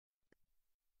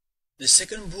The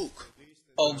second book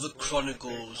of the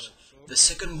Chronicles. The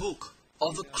second book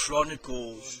of the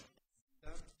Chronicles.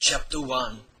 Chapter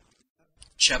 1.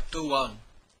 Chapter 1.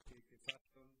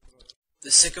 The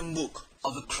second book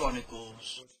of the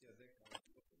Chronicles.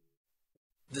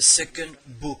 The second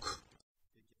book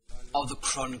of the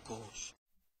Chronicles.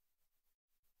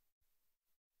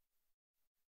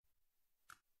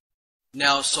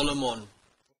 Now Solomon,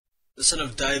 the son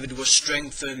of David, was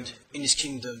strengthened in his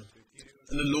kingdom,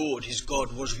 and the Lord his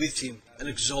God was with him and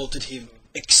exalted him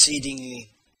exceedingly.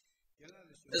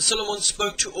 And Solomon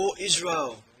spoke to all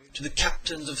Israel, to the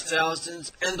captains of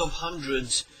thousands and of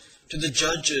hundreds, to the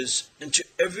judges, and to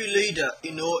every leader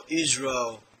in all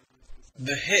Israel,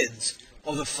 the heads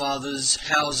of the fathers'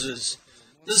 houses.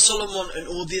 Then Solomon and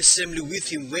all the assembly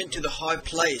with him went to the high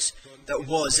place that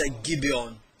was at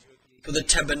Gibeon, for the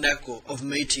tabernacle of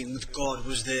meeting with God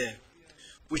was there,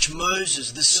 which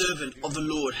Moses the servant of the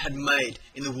Lord had made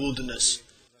in the wilderness.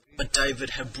 But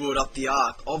David had brought up the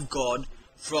ark of God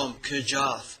from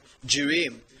Kirjath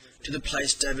Jearim to the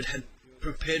place David had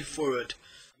prepared for it,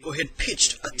 for he had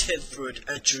pitched a tent for it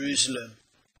at Jerusalem.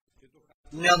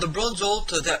 Now the bronze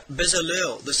altar that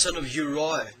Bezalel the son of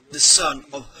Uriah the son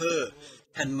of Hur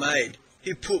had made,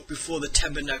 he put before the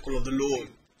tabernacle of the Lord.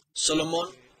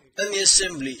 Solomon and the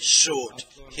assembly sought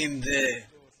him there.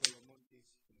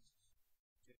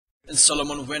 And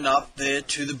Solomon went up there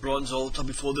to the bronze altar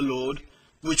before the Lord,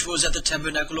 which was at the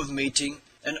tabernacle of meeting,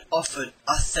 and offered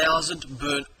 1,000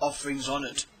 burnt offerings on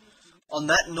it. On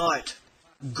that night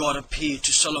God appeared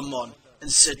to Solomon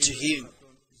and said to him,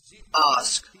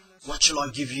 "Ask, what shall I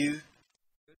give you?"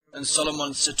 And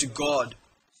Solomon said to God,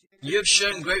 "You have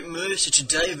shown great mercy to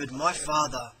David my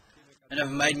father, and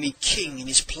have made me king in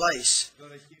his place.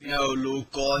 Now, O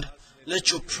Lord God, let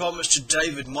your promise to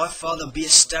David my father be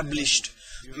established,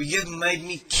 for you have made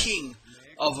me king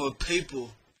of a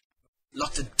people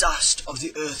like the dust of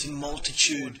the earth in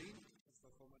multitude.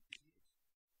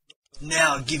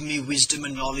 Now give me wisdom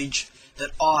and knowledge,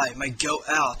 that I may go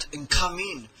out and come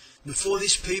in before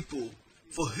this people,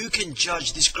 for who can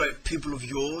judge this great people of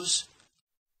yours?"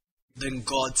 Then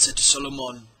God said to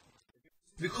Solomon,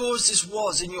 "Because this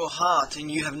was in your heart,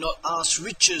 and you have not asked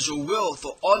riches or wealth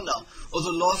or honor or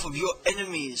the life of your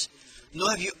enemies, nor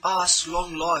have you asked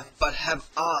long life, but have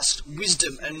asked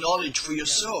wisdom and knowledge for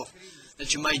yourself,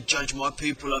 that you may judge my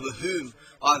people over whom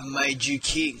I have made you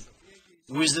king.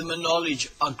 Wisdom and knowledge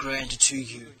are granted to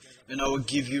you, and I will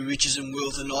give you riches and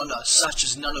wealth and honor, such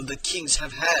as none of the kings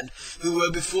have had who were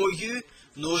before you,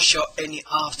 nor shall any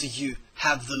after you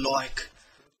have the like."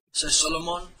 So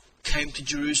Solomon came to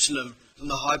Jerusalem from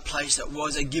the high place that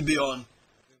was at Gibeon,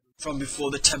 from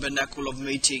before the tabernacle of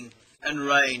meeting, and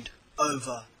reigned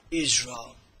over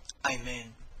Israel.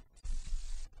 Amen.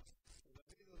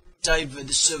 David,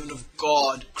 the servant of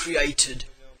God, created,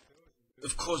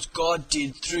 of course God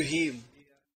did through him,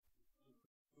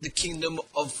 the kingdom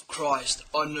of Christ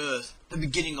on earth, the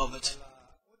beginning of it.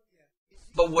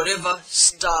 But whatever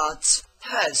starts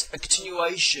has a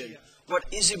continuation. What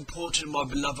is important, my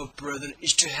beloved brethren,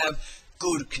 is to have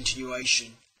good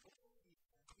continuation.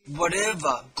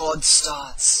 Whatever God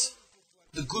starts,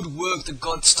 the good work that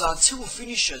God starts, he will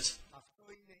finish it.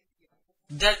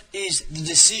 That is the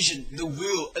decision, the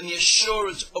will, and the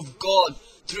assurance of God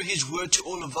through his word to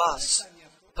all of us.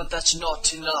 But that's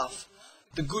not enough.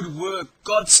 The good work,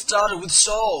 God started with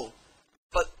Saul,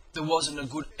 but there wasn't a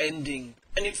good ending,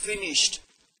 and it finished.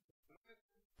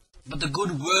 But the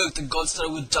good work that God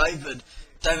started with David,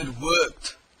 David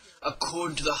worked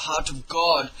according to the heart of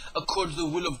God, according to the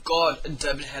will of God, and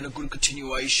David had a good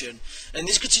continuation. And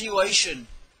this continuation,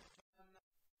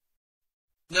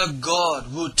 now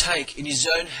God will take in his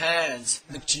own hands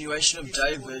the continuation of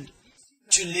David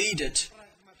to lead it,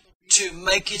 to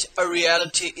make it a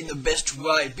reality in the best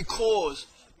way, because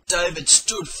David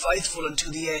stood faithful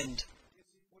until the end.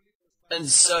 And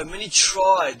so many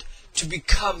tried to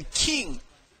become king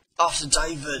after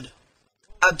David,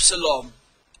 Absalom,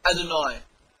 Adonai,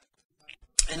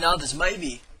 and others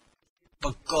maybe.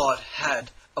 But God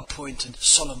had appointed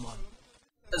Solomon.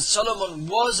 And Solomon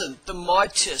wasn't the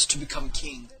mightiest to become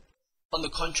king. On the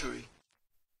contrary.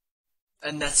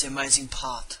 And that's the amazing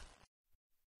part.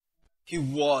 He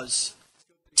was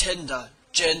tender,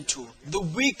 gentle, the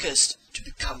weakest to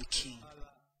become king.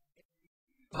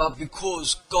 But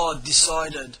because God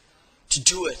decided to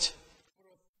do it,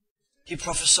 he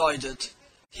prophesied it,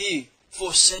 he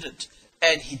foresaid it,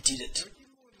 and he did it.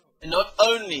 And not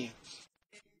only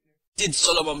did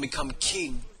Solomon become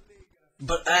king,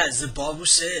 but as the Bible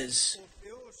says,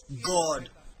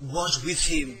 God was with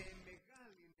him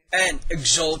and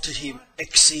exalted him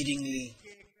exceedingly.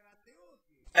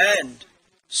 And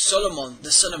Solomon,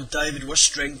 the son of David, was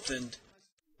strengthened.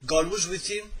 God was with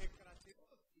him.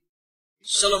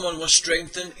 Solomon was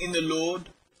strengthened in the Lord,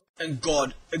 and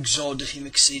God exalted him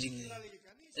exceedingly.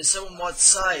 And someone might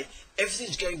say,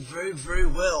 everything's going very, very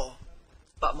well.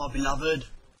 But my beloved,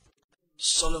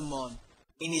 Solomon,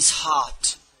 in his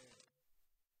heart,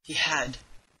 he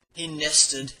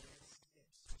nested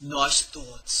nice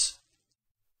thoughts.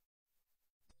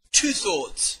 2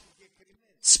 thoughts.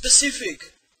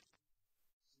 Specific,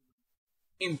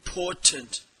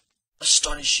 important,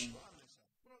 astonishing.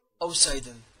 I will say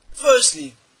them.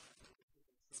 Firstly,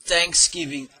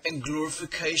 thanksgiving and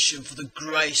glorification for the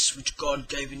grace which God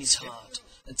gave in his heart.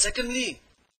 And secondly,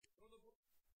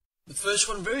 the first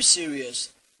one very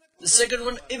serious, the second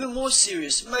one even more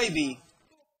serious, maybe.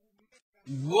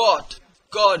 What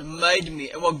God made me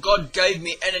and what God gave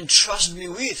me and entrusted me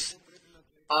with,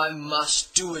 I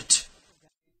must do it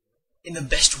in the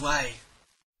best way.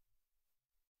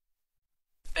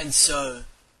 And so,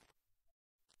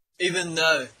 even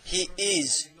though he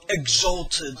is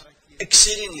exalted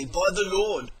exceedingly by the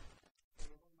Lord,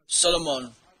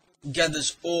 Solomon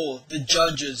gathers all the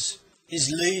judges, his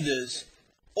leaders,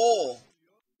 all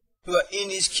who are in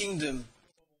his kingdom,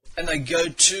 and they go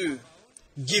to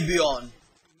Gibeon,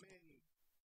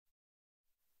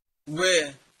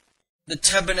 where the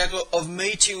tabernacle of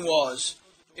meeting was,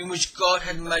 in which God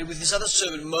had made with his other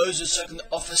servant Moses, so he can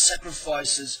offer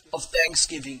sacrifices of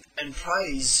thanksgiving and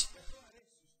praise.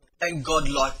 And God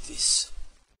liked this.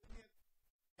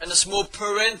 And a small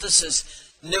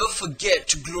parenthesis, never forget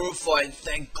to glorify and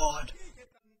thank God.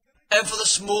 And for the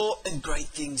small and great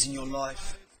things in your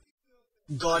life.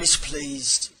 God is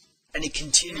pleased, and he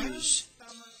continues.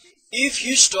 If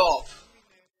you stop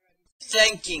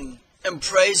thanking and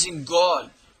praising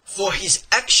God for his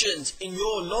actions in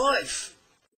your life,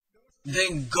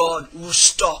 then God will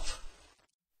stop.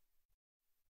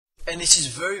 And this is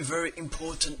very, very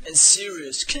important and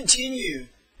serious. Continue.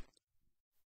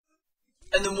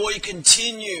 And the more you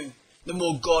continue, the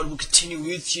more God will continue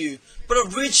with you. But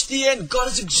I've reached the end. God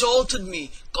has exalted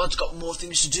me. God's got more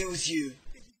things to do with you.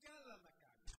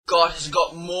 God has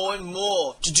got more and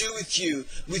more to do with you,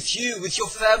 with your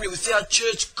family, with our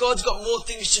church. God's got more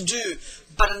things to do.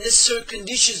 But a necessary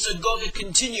condition so God can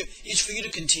continue is for you to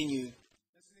continue.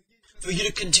 For you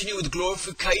to continue with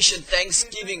glorification,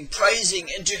 thanksgiving, praising,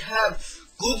 and to have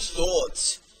good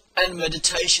thoughts and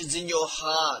meditations in your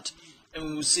heart. And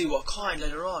we will see what kind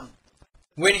later on.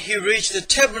 When he reached the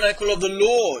tabernacle of the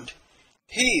Lord,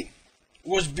 he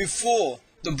was before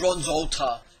the bronze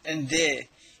altar, and there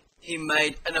he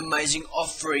made an amazing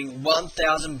offering,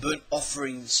 1,000 burnt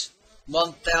offerings,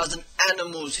 1,000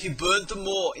 animals. He burnt them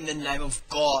all in the name of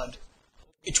God.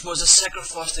 It was a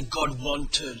sacrifice that God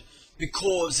wanted,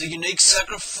 because the unique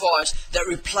sacrifice that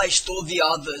replaced all the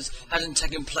others hadn't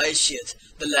taken place yet,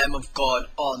 the Lamb of God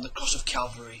on the cross of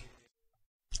Calvary.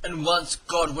 And once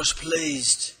God was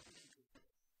pleased,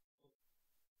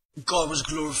 God was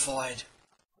glorified.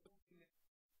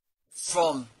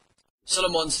 From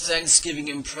Solomon's thanksgiving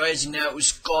and praise, now it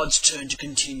was God's turn to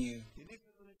continue.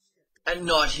 At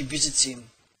night he visits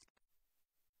him.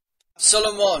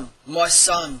 Solomon, my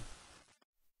son,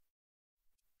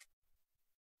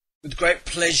 with great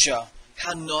pleasure,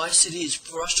 how nice it is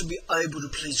for us to be able to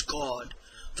please God,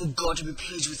 for God to be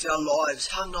pleased with our lives.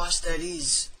 How nice that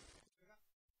is.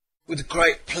 With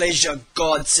great pleasure,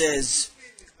 God says,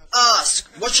 ask,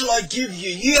 what shall I give you?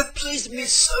 You have pleased me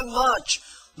so much.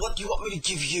 What do you want me to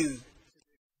give you?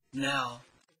 Now,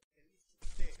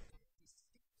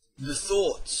 the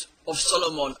thoughts of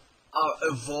Solomon are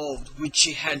evolved, which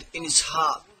he had in his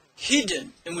heart,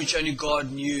 hidden, and which only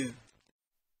God knew.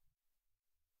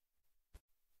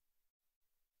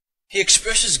 He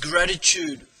expresses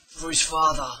gratitude for his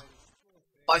father.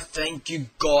 I thank you,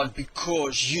 God,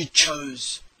 because you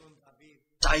chose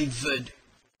David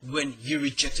when you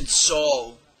rejected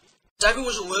Saul. David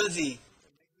wasn't worthy,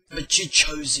 but you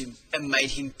chose him and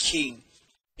made him king,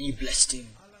 and you blessed him.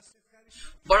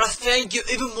 But I thank you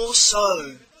even more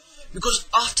so, because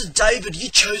after David you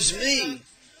chose me.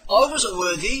 I wasn't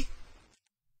worthy.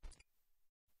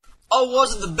 I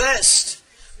wasn't the best,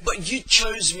 but you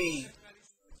chose me.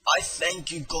 I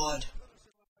thank you, God.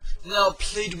 Now I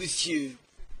plead with you,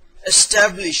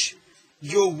 establish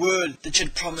your word that you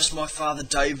had promised my father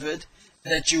David,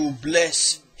 that you will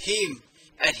bless him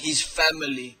and his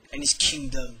family and his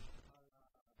kingdom.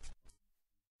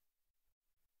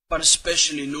 But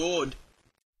especially, Lord,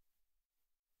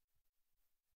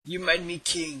 you made me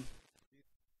king.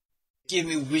 Give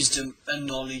me wisdom and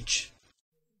knowledge,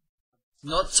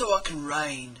 not so I can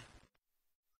reign,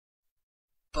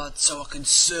 but so I can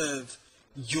serve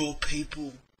your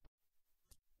people.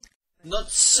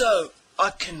 not so I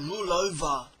can rule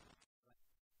over,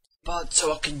 but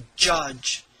so I can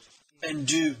judge and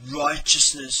do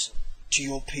righteousness to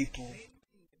your people.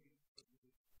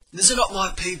 These are not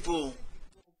my people.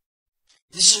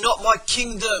 This is not my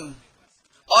kingdom.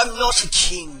 I'm not a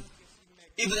king,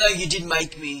 even though you did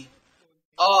make me.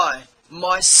 I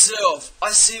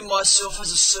see myself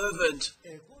as a servant.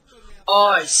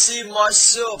 I see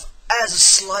myself as a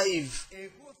slave.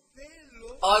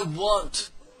 I want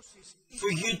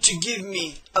for you to give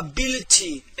me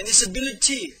ability, and this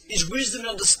ability is wisdom and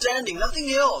understanding,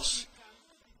 nothing else.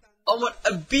 I want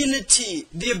ability,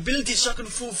 the ability so I can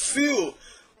fulfill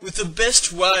with the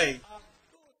best way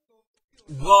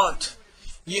what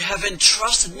you have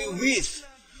entrusted me with,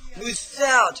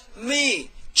 without me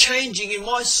changing in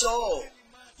my soul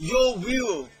your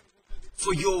will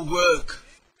for your work.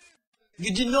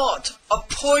 You did not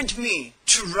appoint me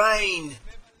to reign,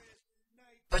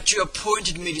 but you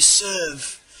appointed me to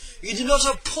serve. You did not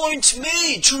appoint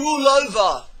me to rule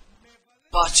over,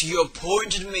 but you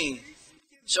appointed me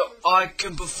so I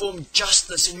can perform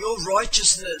justice in your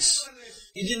righteousness.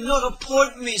 You did not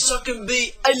appoint me so I can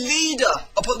be a leader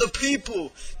upon the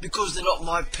people, because they're not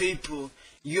my people.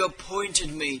 You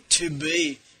appointed me to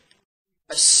be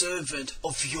a servant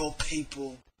of your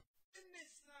people.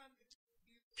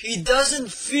 He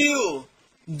doesn't feel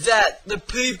that the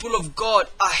people of God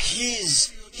are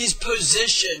his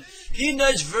possession. He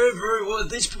knows very, very well that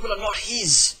these people are not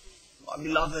his. My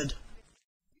beloved,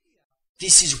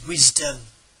 this is wisdom.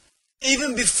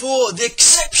 Even before the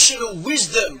exceptional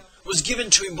wisdom was given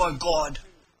to him by God.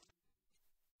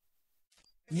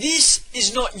 This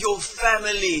is not your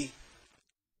family.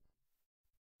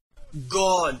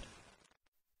 God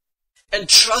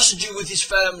entrusted you with his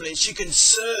family so you can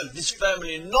serve this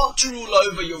family, not to rule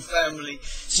over your family,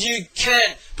 so you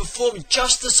can perform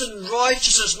justice and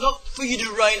righteousness, not for you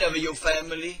to reign over your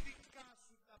family.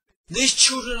 These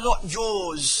children are not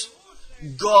yours.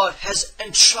 God has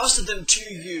entrusted them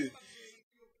to you,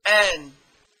 and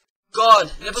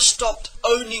God never stopped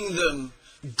owning them.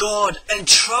 God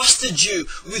entrusted you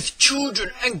with children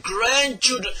and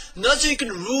grandchildren, not so you can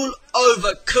rule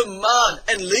over, command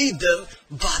and lead them,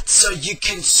 but so you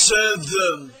can serve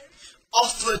them,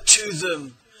 offer to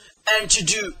them, and to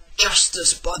do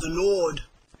justice by the Lord.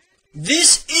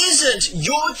 This isn't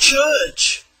your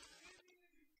church.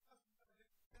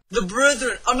 The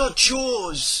brethren are not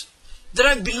yours. They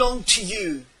don't belong to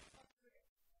you.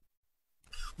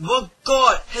 What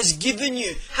God has given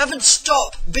you haven't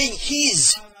stopped being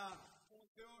his.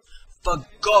 But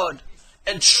God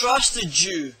entrusted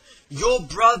you, your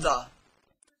brother,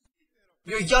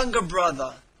 your younger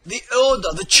brother, the elder,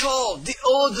 the child, the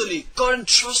elderly. God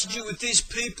entrusted you with these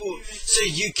people so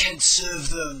you can serve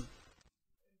them.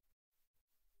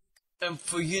 And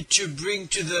for you to bring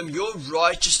to them your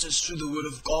righteousness through the word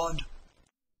of God.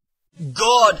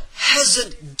 God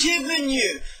hasn't given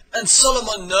you, and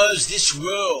Solomon knows this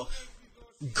well,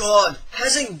 God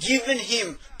hasn't given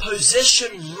him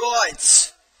possession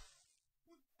rights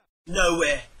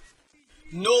nowhere,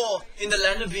 nor in the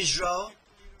land of Israel,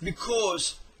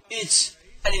 because it's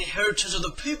an inheritance of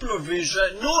the people of Israel,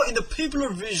 nor in the people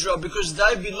of Israel, because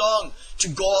they belong to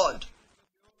God,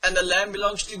 and the land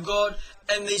belongs to God,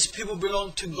 and these people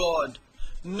belong to God,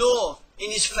 nor in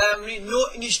his family,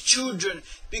 nor in his children,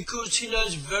 because he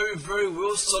knows very, very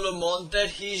well, Solomon,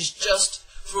 that he's just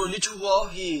for a little while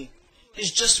here. He's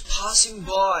just passing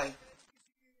by,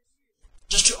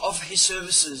 just to offer his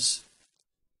services.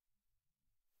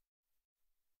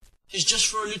 He's just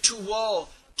for a little while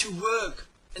to work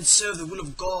and serve the will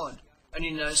of God. And he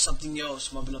knows something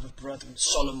else, my beloved brethren,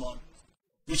 Solomon,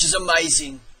 which is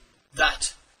amazing,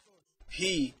 that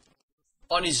he,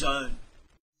 on his own,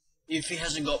 if he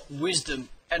hasn't got wisdom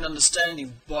and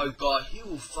understanding by God, he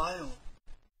will fail.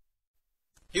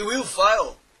 He will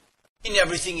fail in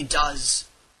everything he does.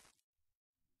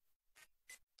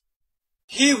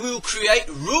 He will create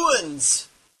ruins.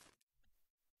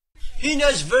 He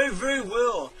knows very, very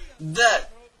well that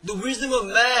the wisdom of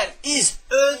man is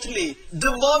earthly,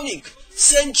 demonic,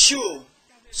 sensual.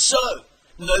 So,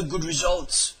 no good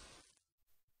results.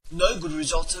 No good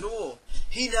results at all.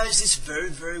 He knows this very,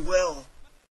 very well.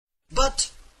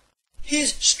 But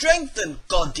he's strengthened,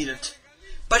 God did it.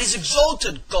 But he's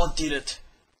exalted, God did it.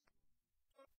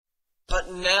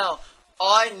 But now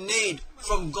I need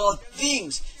from God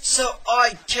things so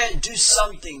I can do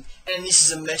something. And this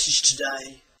is a message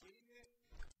today.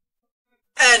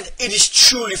 And it is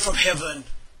truly from heaven.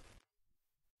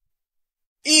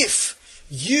 If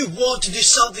you want to do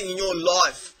something in your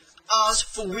life, ask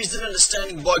for wisdom and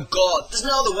understanding by God. There's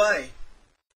no other way.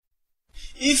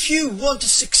 If you want to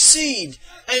succeed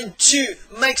and to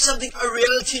make something a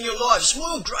reality in your life,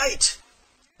 small or great,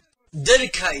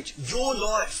 dedicate your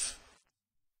life.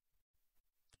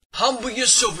 Humble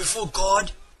yourself before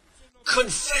God.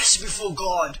 Confess before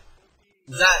God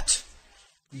that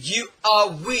you are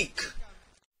weak,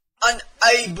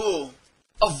 unable,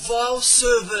 a vile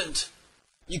servant.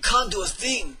 You can't do a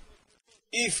thing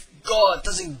if God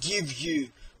doesn't give you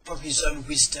from His own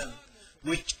wisdom,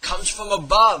 which comes from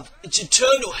above. It's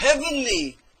eternal,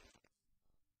 heavenly.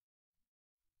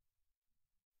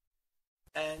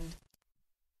 And,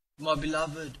 my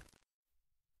beloved,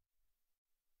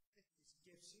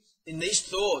 in these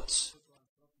thoughts,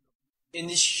 in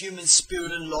this human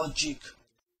spirit and logic,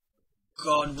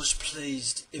 God was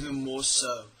pleased, even more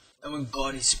so. And when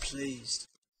God is pleased,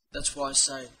 that's why I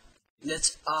say,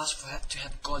 let's ask for to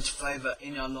have God's favour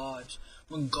in our lives.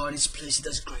 When God is pleased, He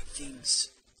does great things.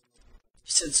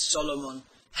 He said, Solomon,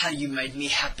 how you made me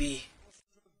happy.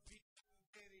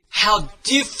 How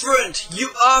different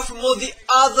you are from all the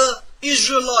other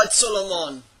Israelites,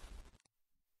 Solomon.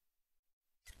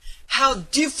 How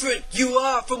different you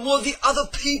are from all the other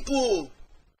people.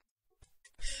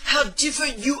 How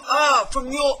different you are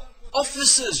from your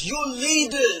officers, your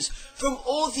leaders, from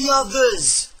all the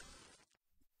others.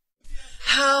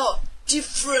 How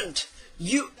different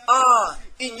you are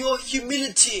in your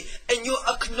humility and your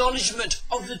acknowledgement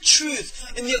of the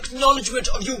truth, in the acknowledgement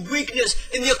of your weakness,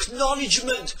 in the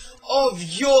acknowledgement of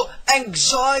your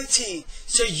anxiety,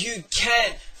 so you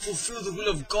can fulfill the will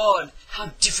of God.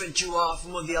 How different you are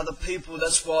from all the other people.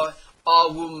 That's why I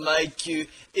will make you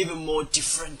even more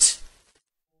different.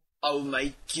 I will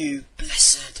make you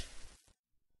blessed.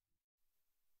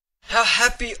 How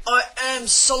happy I am,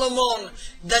 Solomon,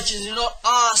 that you do not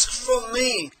ask from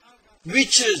me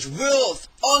riches, wealth,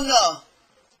 honor,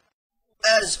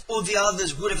 as all the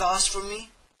others would have asked from me.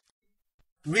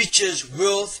 Riches,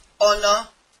 wealth, honor.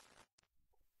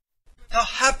 How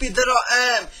happy that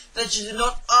I am that you did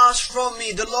not ask from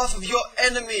me the life of your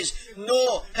enemies,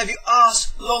 nor have you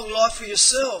asked long life for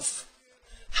yourself.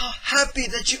 How happy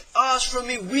that you ask from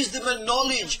me wisdom and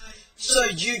knowledge, so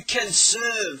you can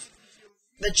serve,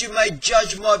 that you may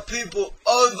judge my people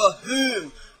over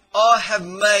whom I have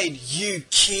made you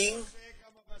king.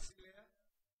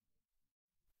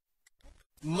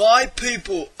 My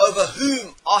people over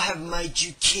whom I have made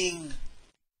you king.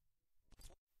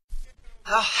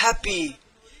 How happy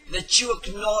that you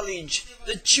acknowledge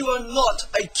that you are not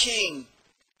a king,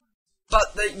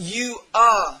 but that you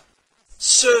are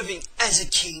serving as a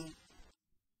king.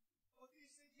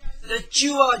 That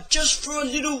you are just for a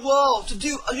little while to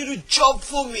do a little job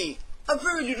for me, a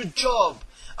very little job,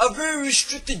 a very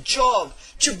restricted job,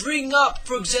 to bring up,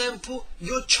 for example,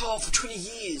 your child for 20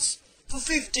 years, for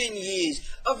 15 years,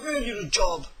 a very little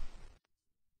job.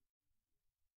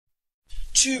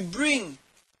 To bring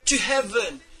to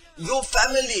heaven your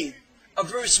family, a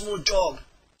very small job.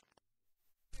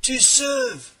 To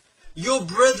serve your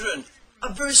brethren,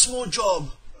 a very small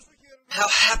job. How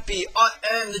happy I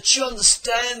am that you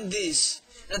understand this.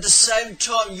 And at the same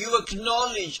time, you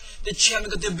acknowledge that you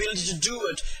haven't got the ability to do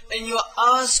it. And you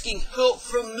are asking help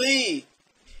from me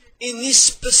in this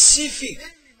specific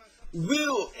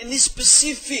will, in this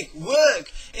specific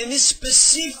work, in this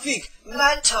specific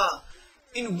matter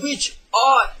in which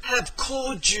I have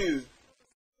called you.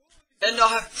 And I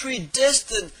have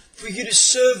predestined for you to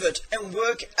serve it and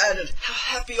work at it.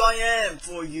 How happy I am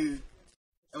for you.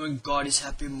 And when God is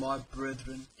happy, my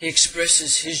brethren, He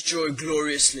expresses His joy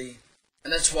gloriously.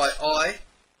 And that's why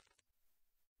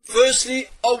firstly,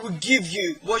 I will give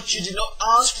you what you did not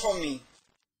ask from me.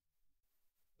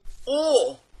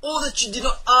 All that you did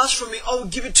not ask from me, I will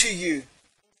give it to you.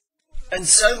 And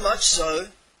so much so,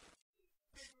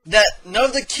 that none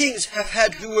of the kings have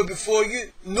had who were before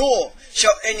you, nor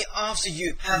shall any after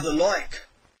you have the like.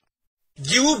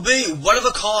 You will be one of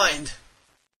a kind,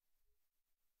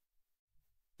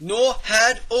 nor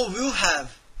had or will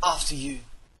have after you.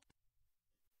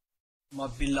 My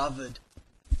beloved,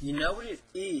 you know what it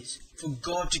is for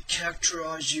God to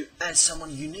characterize you as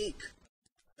someone unique.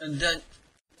 And don't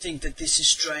think that this is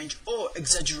strange or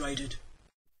exaggerated.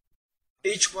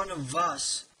 Each one of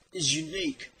us is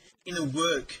unique in a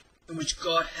work in which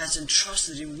God has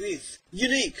entrusted him with.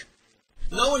 Unique.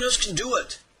 No one else can do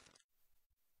it.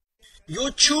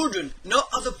 Your children, no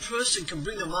other person can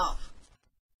bring them up.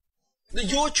 They're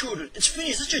your children. It's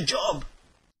finished. That's your job.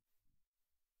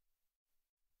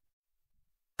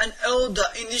 An elder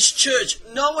in this church,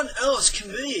 no one else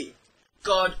can be.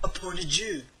 God appointed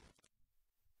you.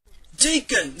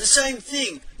 Deacon, the same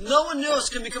thing. No one else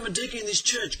can become a deacon in this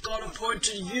church. God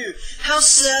appointed you. How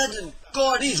saddened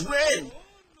God is when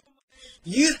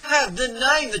You have the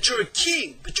name that you're a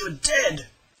king, but you're dead.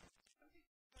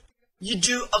 You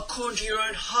do according to your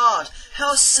own heart.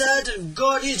 How saddened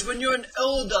God is when you're an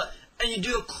elder and you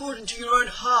do according to your own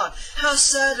heart. How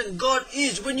saddened God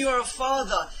is when you are a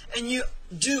father and you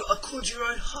do according to your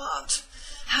own heart.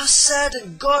 How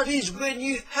saddened God is when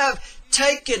you have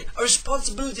taken a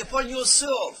responsibility upon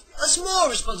yourself. A small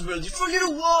responsibility for a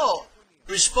little while.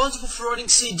 Responsible for writing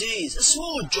CDs. A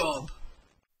small job.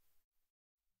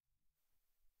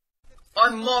 I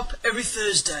mop every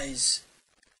Thursdays.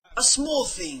 A small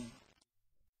thing.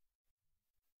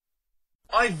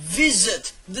 I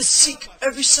visit the sick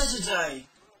every Saturday.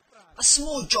 A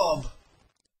small job.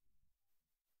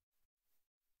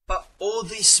 But all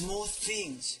these small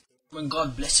things, when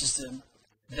God blesses them,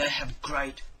 they have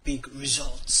great big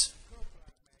results.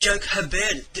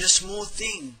 Jochebed did a small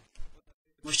thing,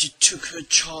 where she took her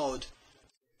child,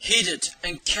 hid it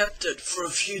and kept it for a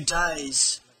few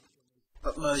days.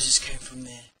 But Moses came from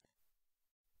there.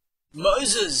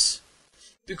 Moses,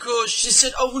 because she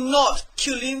said, I will not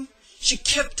kill him, she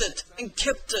kept it and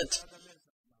kept it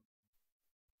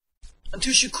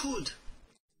until she could.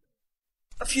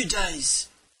 A few days.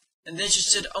 And then she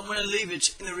said, I'm going to leave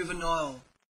it in the River Nile.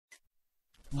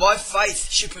 By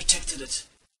faith, she protected it.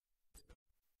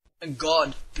 And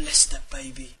God blessed that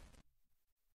baby.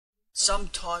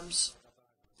 Sometimes,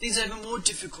 things are even more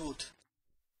difficult.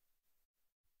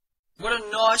 What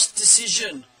a nice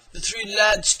decision the three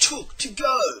lads took to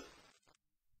go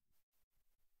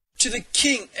to the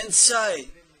king and say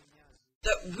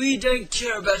that we don't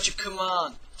care about your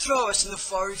command. Throw us in the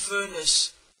fiery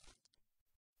furnace.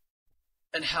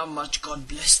 And how much God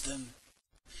blessed them.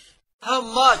 How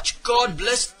much God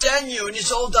blessed Daniel in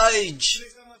his old age.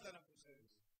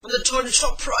 When they told him,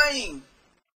 stop praying.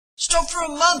 Stop for a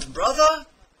month, brother.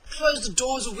 Close the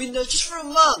doors and windows just for a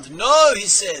month. No, he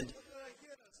said.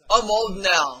 I'm old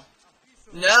now.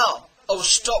 Now I will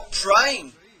stop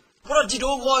praying. What I did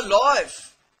all my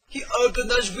life. He opened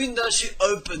those windows, he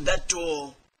opened that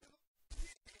door.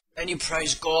 And he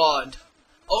praised God.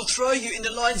 I'll throw you in the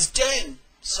lion's den.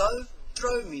 So,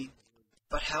 throw me.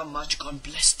 But how much God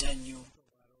blessed Daniel.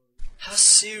 How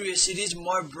serious it is,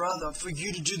 my brother, for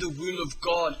you to do the will of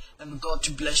God and for God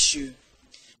to bless you.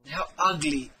 And how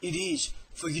ugly it is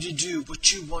for you to do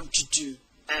what you want to do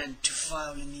and to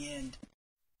fail in the end.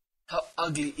 How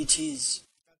ugly it is.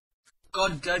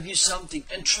 God gave you something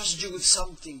and trusted you with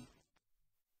something.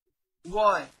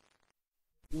 Why?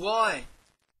 Why?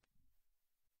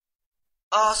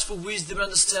 Ask for wisdom and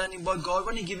understanding by God.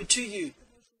 Won't He give it to you?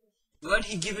 Won't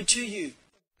He give it to you?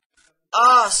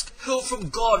 Ask help from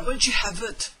God. Won't you have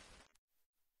it?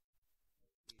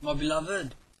 My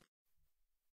beloved,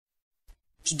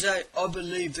 today I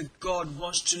believe that God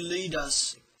wants to lead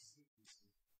us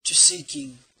to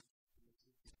seeking,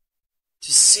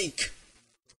 to seek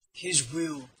His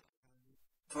will,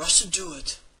 for us to do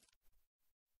it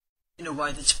in a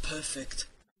way that's perfect.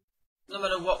 No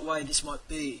matter what way this might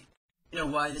be, in a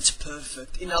way that's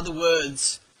perfect. In other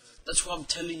words, that's why I'm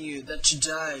telling you that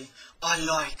today I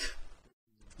like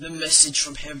the message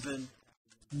from heaven.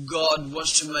 God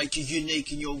wants to make you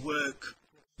unique in your work,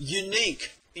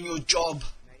 unique in your job,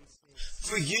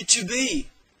 for you to be.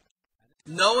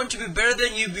 No one to be better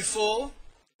than you before,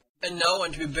 and no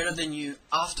one to be better than you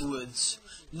afterwards.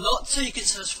 Not so you can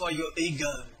satisfy your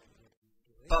ego,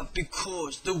 but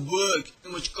because the work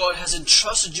in which God has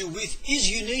entrusted you with is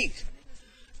unique,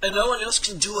 and no one else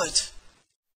can do it.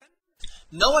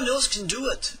 No one else can do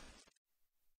it.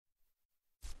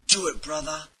 Do it,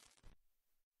 brother.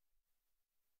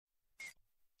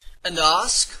 And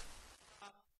ask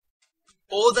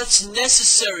all that's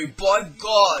necessary by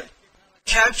God,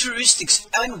 characteristics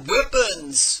and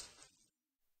weapons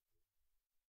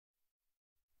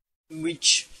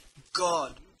which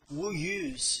God will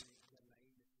use,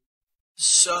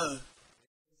 so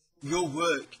your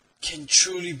work can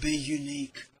truly be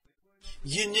unique.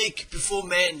 Unique before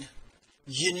men,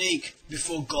 unique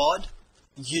before God,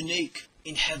 unique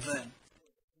in heaven.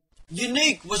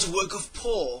 Unique was the work of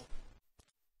Paul.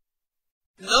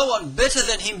 No one better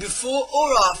than him before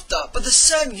or after, but the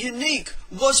same unique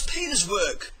was Peter's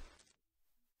work.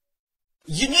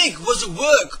 Unique was the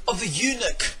work of the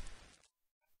eunuch.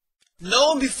 No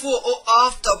one before or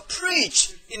after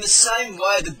preached in the same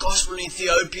way the gospel in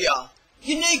Ethiopia.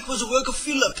 Unique was the work of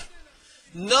Philip.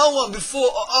 No one before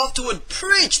or afterward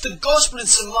preached the gospel in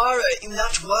Samaria in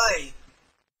that way.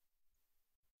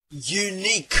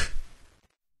 Unique.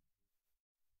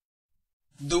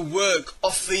 The work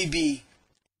of Phoebe,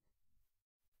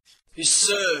 who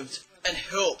served and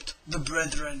helped the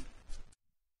brethren.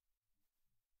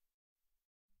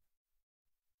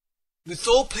 with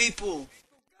all people,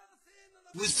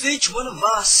 with each one of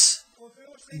us.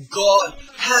 God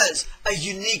has a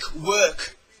unique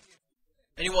work.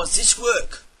 And He wants this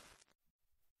work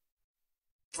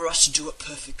for us to do it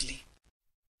perfectly,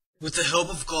 with the help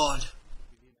of God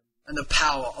and the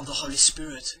power of the Holy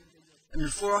Spirit. And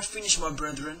before I finish, my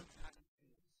brethren,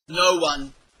 no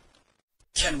one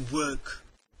can work,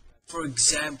 for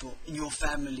example, in your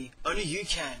family. Only you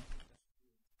can.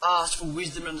 Ask for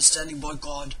wisdom and understanding by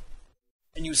God,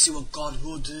 and you'll see what God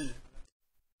will do.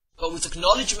 But with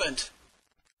acknowledgement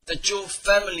that your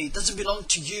family doesn't belong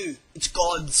to you, it's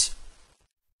God's.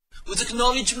 With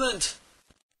acknowledgement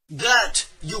that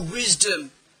your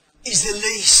wisdom is the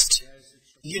least.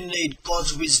 You need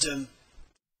God's wisdom.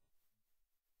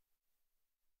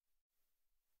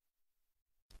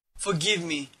 Forgive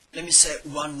me, let me say it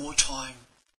one more time.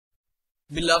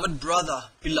 Beloved brother,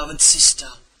 beloved sister,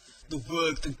 the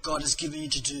work that God has given you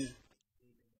to do,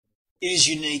 it is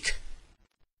unique.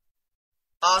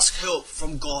 Ask help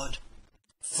from God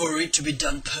for it to be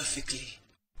done perfectly.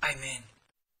 Amen.